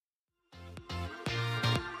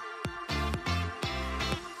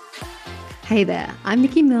Hey there, I'm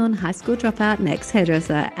Nikki Milne, high school dropout and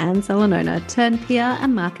ex-hairdresser and salon owner turned PR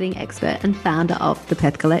and marketing expert and founder of the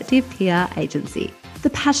Peth Collective PR agency. The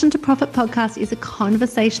Passion to Profit podcast is a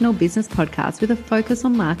conversational business podcast with a focus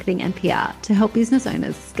on marketing and PR to help business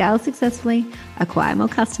owners scale successfully, acquire more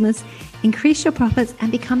customers, increase your profits,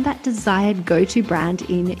 and become that desired go-to brand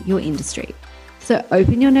in your industry. So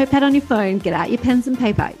open your notepad on your phone, get out your pens and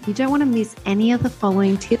paper. You don't want to miss any of the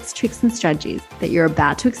following tips, tricks, and strategies that you're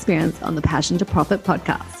about to experience on the Passion to Profit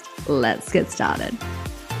podcast. Let's get started.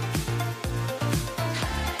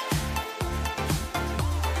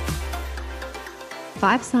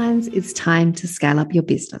 Five signs it's time to scale up your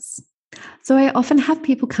business. So I often have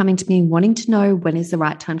people coming to me wanting to know when is the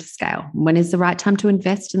right time to scale, when is the right time to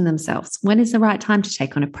invest in themselves, when is the right time to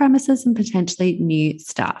take on a premises and potentially new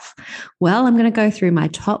staff. Well, I'm going to go through my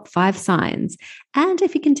top 5 signs. And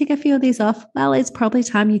if you can tick a few of these off, well, it's probably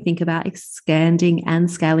time you think about expanding and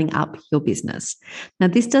scaling up your business. Now,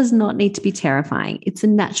 this does not need to be terrifying. It's a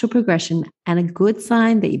natural progression and a good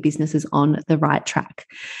sign that your business is on the right track.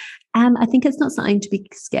 And I think it's not something to be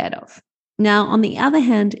scared of. Now, on the other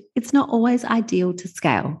hand, it's not always ideal to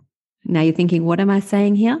scale. Now you're thinking, what am I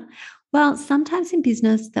saying here? Well, sometimes in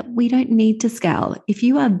business that we don't need to scale. If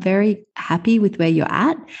you are very happy with where you're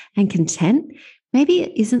at and content, maybe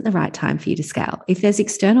it isn't the right time for you to scale. If there's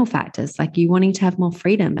external factors like you wanting to have more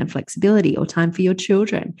freedom and flexibility or time for your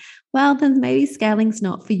children, well, then maybe scaling's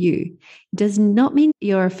not for you. It does not mean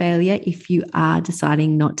you're a failure if you are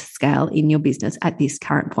deciding not to scale in your business at this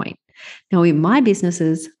current point. Now, in my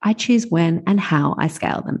businesses, I choose when and how I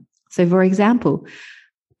scale them. So, for example,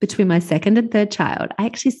 between my second and third child, I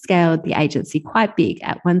actually scaled the agency quite big.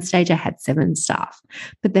 At one stage, I had 7 staff,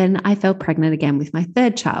 but then I fell pregnant again with my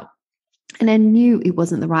third child. And I knew it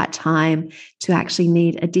wasn't the right time to actually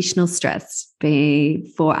need additional stress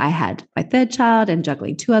before I had my third child and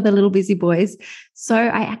juggling 2 other little busy boys. So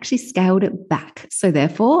I actually scaled it back. So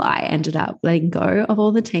therefore, I ended up letting go of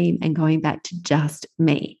all the team and going back to just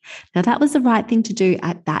me. Now, that was the right thing to do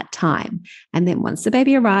at that time. And then once the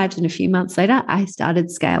baby arrived and a few months later, I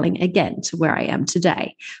started scaling again to where I am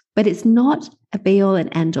today. But it's not a be-all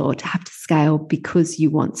and end-all to have to scale because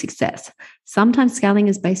you want success. Sometimes scaling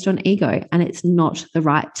is based on ego and it's not the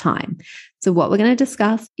right time. So what we're going to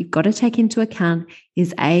discuss, you've got to take into account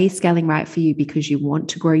is A, scaling right for you because you want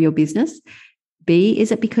to grow your business? B,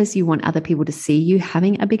 is it because you want other people to see you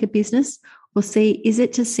having a bigger business? Or C, is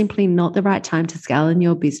it just simply not the right time to scale in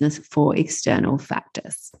your business for external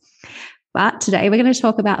factors? But today we're going to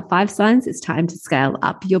talk about 5 signs it's time to scale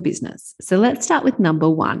up your business. So let's start with number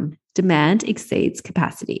 1, demand exceeds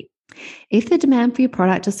capacity. If the demand for your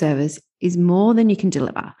product or service is more than you can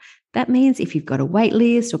deliver, that means if you've got a wait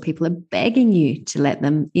list or people are begging you to let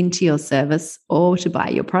them into your service or to buy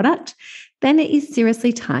your product, then it is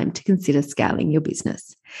seriously time to consider scaling your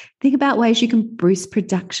business. Think about ways you can boost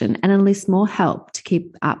production and enlist more help to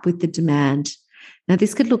keep up with the demand. Now,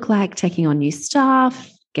 this could look like taking on new staff,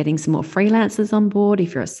 getting some more freelancers on board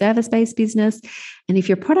if you're a service-based business. And if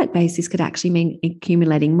you're product-based, this could actually mean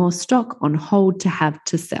accumulating more stock on hold to have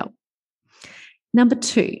to sell. Number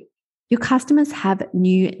 2, your customers have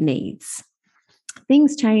new needs.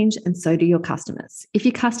 Things change and so do your customers. If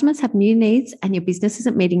your customers have new needs and your business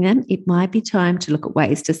isn't meeting them, it might be time to look at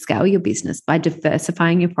ways to scale your business by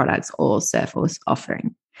diversifying your products or service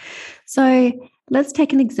offering. So let's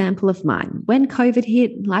take an example of mine. When COVID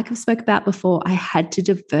hit, like I've spoke about before, I had to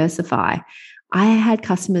diversify. I had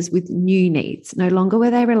customers with new needs. No longer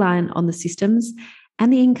were they reliant on the systems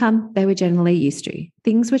and the income they were generally used to.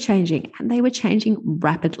 Things were changing and they were changing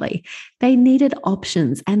rapidly. They needed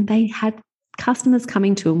options and they had customers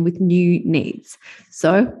coming to them with new needs.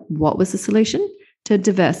 So what was the solution? To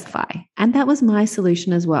diversify. And that was my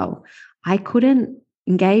solution as well. I couldn't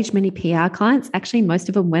engage many PR clients. Actually, most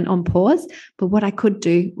of them went on pause. But what I could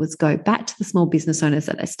do was go back to the small business owners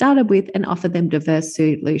that I started with and offer them diverse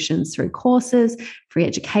solutions through courses, free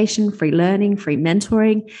education, free learning, free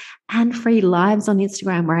mentoring, and free lives on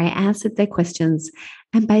Instagram where I answered their questions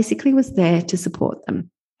and basically was there to support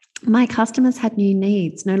them. My customers had new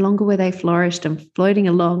needs. No longer were they flourished and floating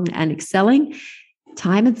along and excelling.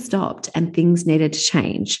 Time had stopped and things needed to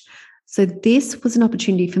change. So this was an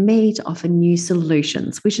opportunity for me to offer new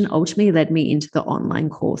solutions, which ultimately led me into the online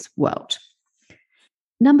course world.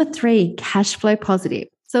 Number 3, cash flow positive.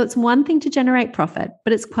 So it's one thing to generate profit,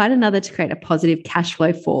 but it's quite another to create a positive cash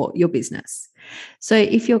flow for your business. So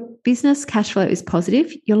if your business cash flow is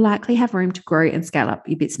positive, you'll likely have room to grow and scale up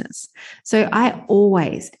your business. So I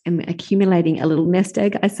always am accumulating a little nest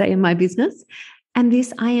egg, I say, in my business. And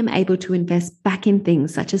this I am able to invest back in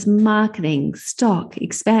things such as marketing, stock,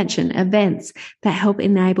 expansion, events that help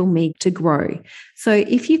enable me to grow. So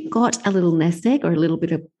if you've got a little nest egg or a little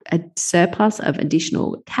bit of a surplus of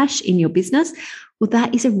additional cash in your business, well,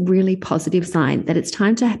 that is a really positive sign that it's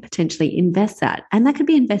time to potentially invest that. And that could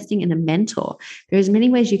be investing in a mentor. There's many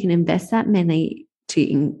ways you can invest that money to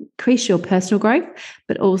increase your personal growth,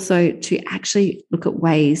 but also to actually look at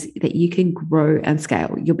ways that you can grow and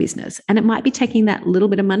scale your business. And it might be taking that little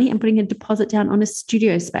bit of money and putting a deposit down on a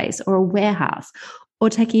studio space or a warehouse, or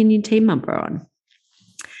taking a new team member on.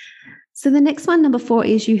 So the next one, number 4,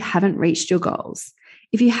 is you haven't reached your goals.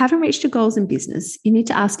 If you haven't reached your goals in business, you need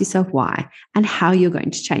to ask yourself why and how you're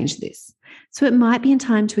going to change this. So it might be in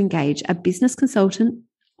time to engage a business consultant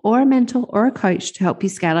or a mentor or a coach to help you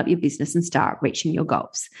scale up your business and start reaching your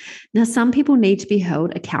goals. Now, some people need to be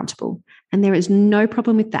held accountable, and there is no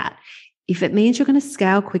problem with that. If it means you're going to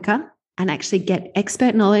scale quicker and actually get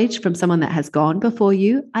expert knowledge from someone that has gone before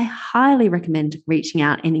you, I highly recommend reaching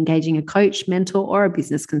out and engaging a coach, mentor, or a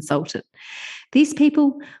business consultant. These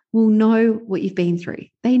people will know what you've been through.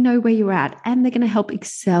 They know where you're at, and they're going to help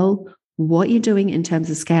excel what you're doing in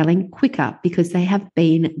terms of scaling quicker because they have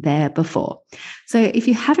been there before. So if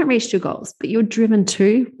you haven't reached your goals, but you're driven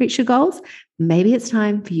to reach your goals, maybe it's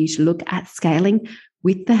time for you to look at scaling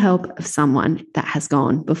with the help of someone that has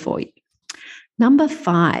gone before you. Number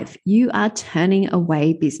 5, you are turning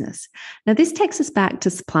away business. Now, this takes us back to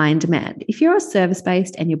supply and demand. If you're a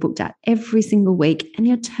service-based and you're booked out every single week and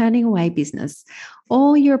you're turning away business,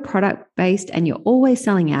 or you're product-based and you're always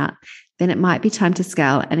selling out, then it might be time to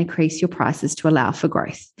scale and increase your prices to allow for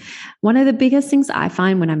growth. One of the biggest things I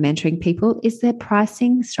find when I'm mentoring people is their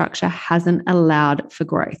pricing structure hasn't allowed for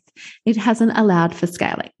growth. It hasn't allowed for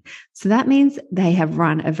scaling. So that means they have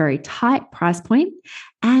run a very tight price point,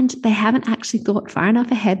 and they haven't actually thought far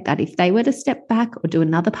enough ahead that if they were to step back or do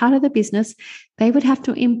another part of the business, they would have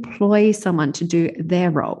to employ someone to do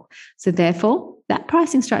their role. So therefore, that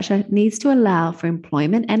pricing structure needs to allow for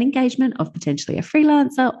employment and engagement of potentially a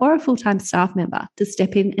freelancer or a full-time staff member to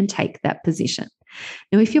step in and take that position.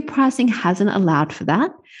 Now, if your pricing hasn't allowed for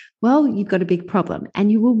that, well, you've got a big problem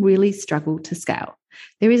and you will really struggle to scale.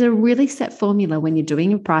 There is a really set formula when you're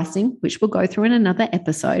doing your pricing, which we'll go through in another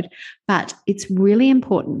episode, but it's really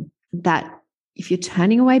important that if you're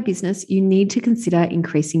turning away business, you need to consider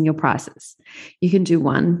increasing your prices. You can do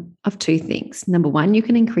one of 2 things. Number 1, you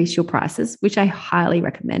can increase your prices, which I highly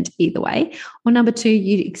recommend either way. Or number 2,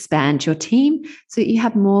 you expand your team so that you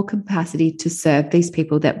have more capacity to serve these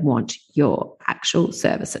people that want your actual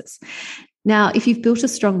services. Now, if you've built a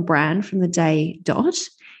strong brand from the day dot,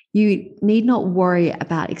 you need not worry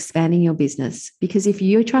about expanding your business, because if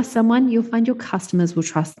you trust someone, you'll find your customers will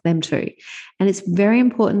trust them too. And it's very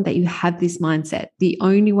important that you have this mindset. The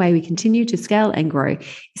only way we continue to scale and grow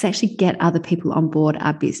is actually get other people on board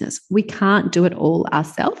our business. We can't do it all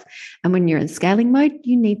ourselves. And when you're in scaling mode,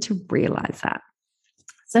 you need to realize that.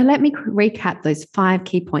 So let me recap those 5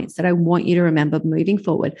 key points that I want you to remember moving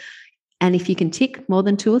forward. And if you can tick more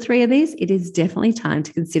than 2 or 3 of these, it is definitely time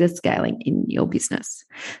to consider scaling in your business.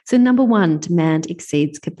 So number 1, demand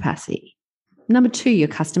exceeds capacity. Number 2, your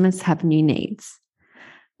customers have new needs.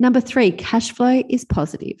 Number 3, cash flow is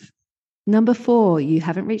positive. Number 4, you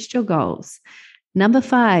haven't reached your goals. Number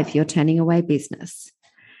 5, you're turning away business.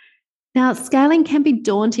 Now, scaling can be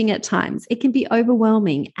daunting at times. It can be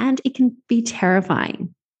overwhelming and it can be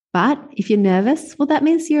terrifying. But if you're nervous, well, that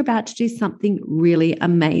means you're about to do something really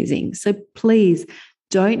amazing. So please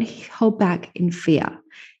don't hold back in fear.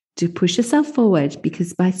 To push yourself forward,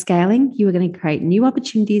 because by scaling, you are going to create new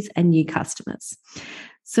opportunities and new customers.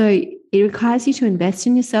 So it requires you to invest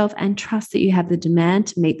in yourself and trust that you have the demand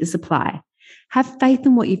to meet the supply. Have faith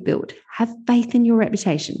in what you've built. Have faith in your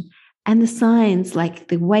reputation and the signs like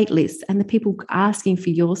the wait lists and the people asking for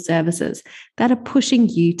your services that are pushing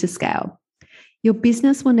you to scale. Your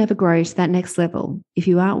business will never grow to that next level if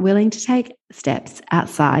you aren't willing to take steps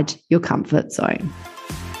outside your comfort zone.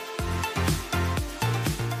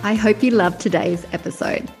 I hope you loved today's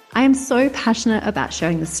episode. I am so passionate about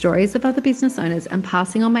sharing the stories of other business owners and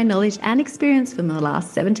passing on my knowledge and experience from the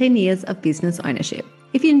last 17 years of business ownership.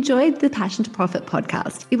 If you enjoyed the Passion to Profit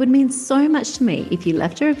podcast, it would mean so much to me if you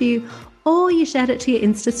left a review or you shared it to your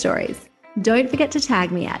Insta stories. Don't forget to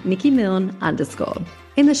tag me at nikkimilne_.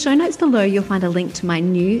 In the show notes below, you'll find a link to my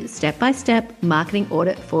new step-by-step marketing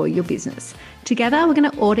audit for your business. Together, we're going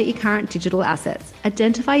to audit your current digital assets,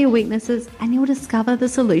 identify your weaknesses, and you'll discover the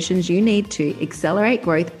solutions you need to accelerate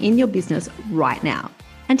growth in your business right now.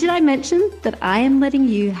 And did I mention that I am letting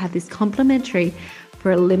you have this complimentary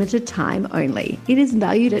for a limited time only? It is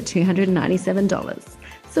valued at $297.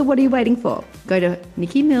 So what are you waiting for? Go to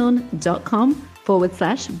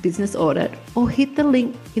nikkimilne.com/business audit or hit the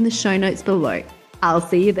link in the show notes below. I'll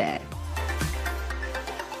see you there.